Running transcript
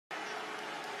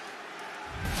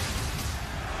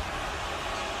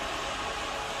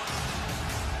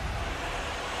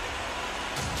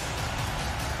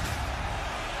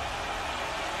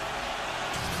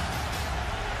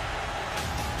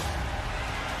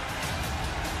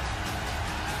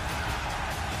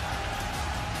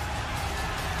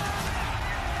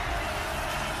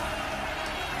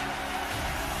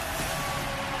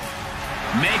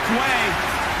way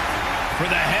for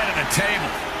the head of the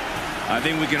table. I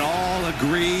think we can all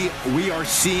agree we are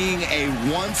seeing a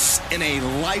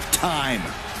once-in-a-lifetime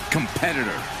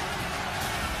competitor.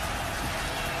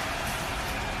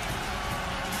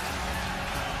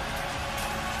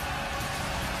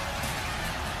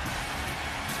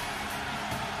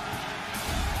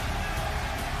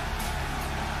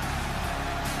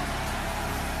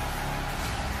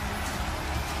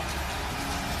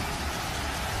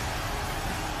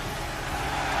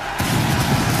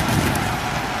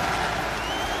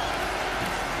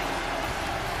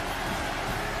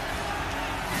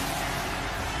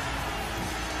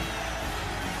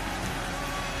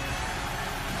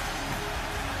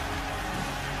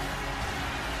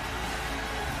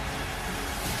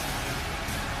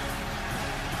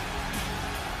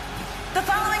 The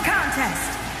following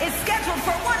contest is scheduled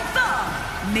for one fall.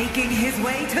 Making his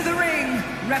way to the ring,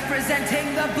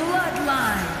 representing the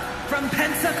Bloodline from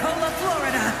Pensacola,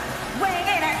 Florida, weighing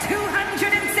in at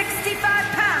 265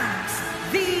 pounds,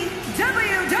 the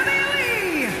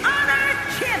WWE Honor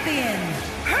Champion,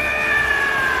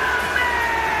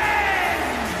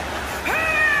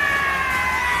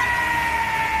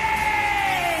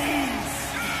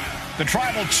 The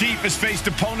Tribal Chief has faced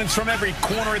opponents from every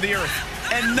corner of the earth,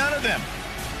 and none of them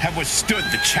have withstood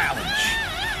the challenge.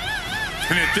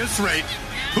 And at this rate,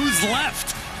 who's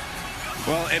left?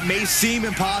 Well, it may seem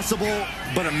impossible,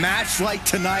 but a match like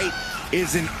tonight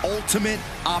is an ultimate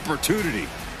opportunity.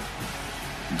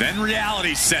 Then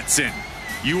reality sets in.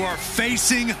 You are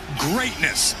facing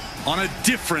greatness on a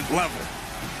different level.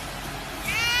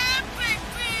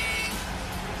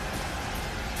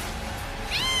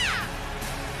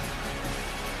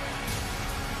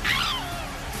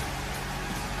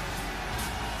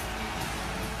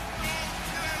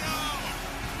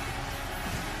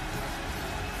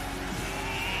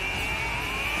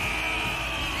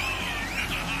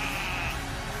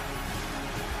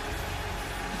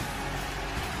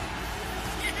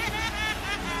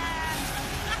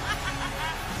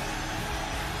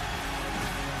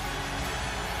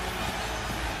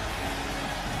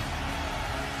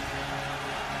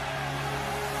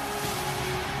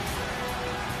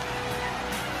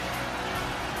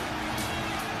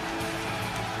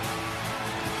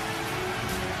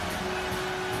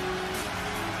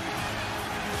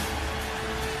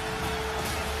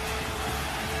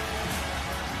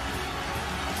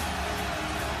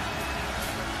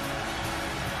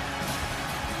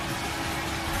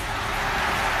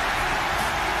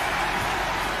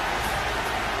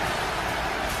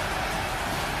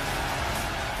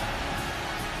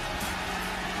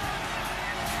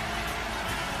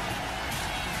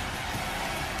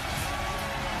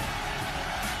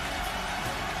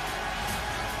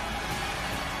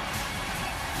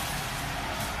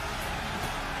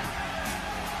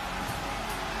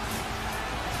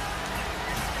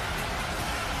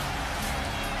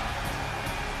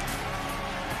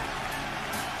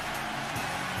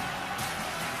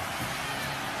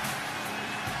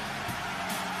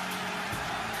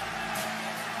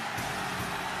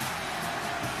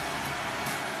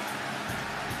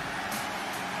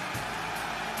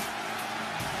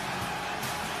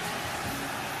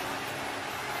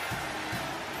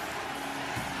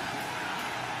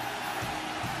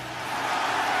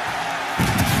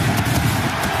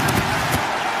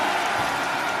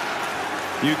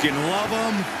 You can love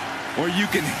him or you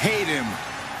can hate him,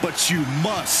 but you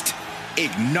must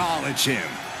acknowledge him.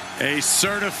 A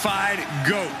certified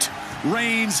GOAT.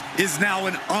 Reigns is now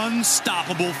an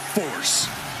unstoppable force.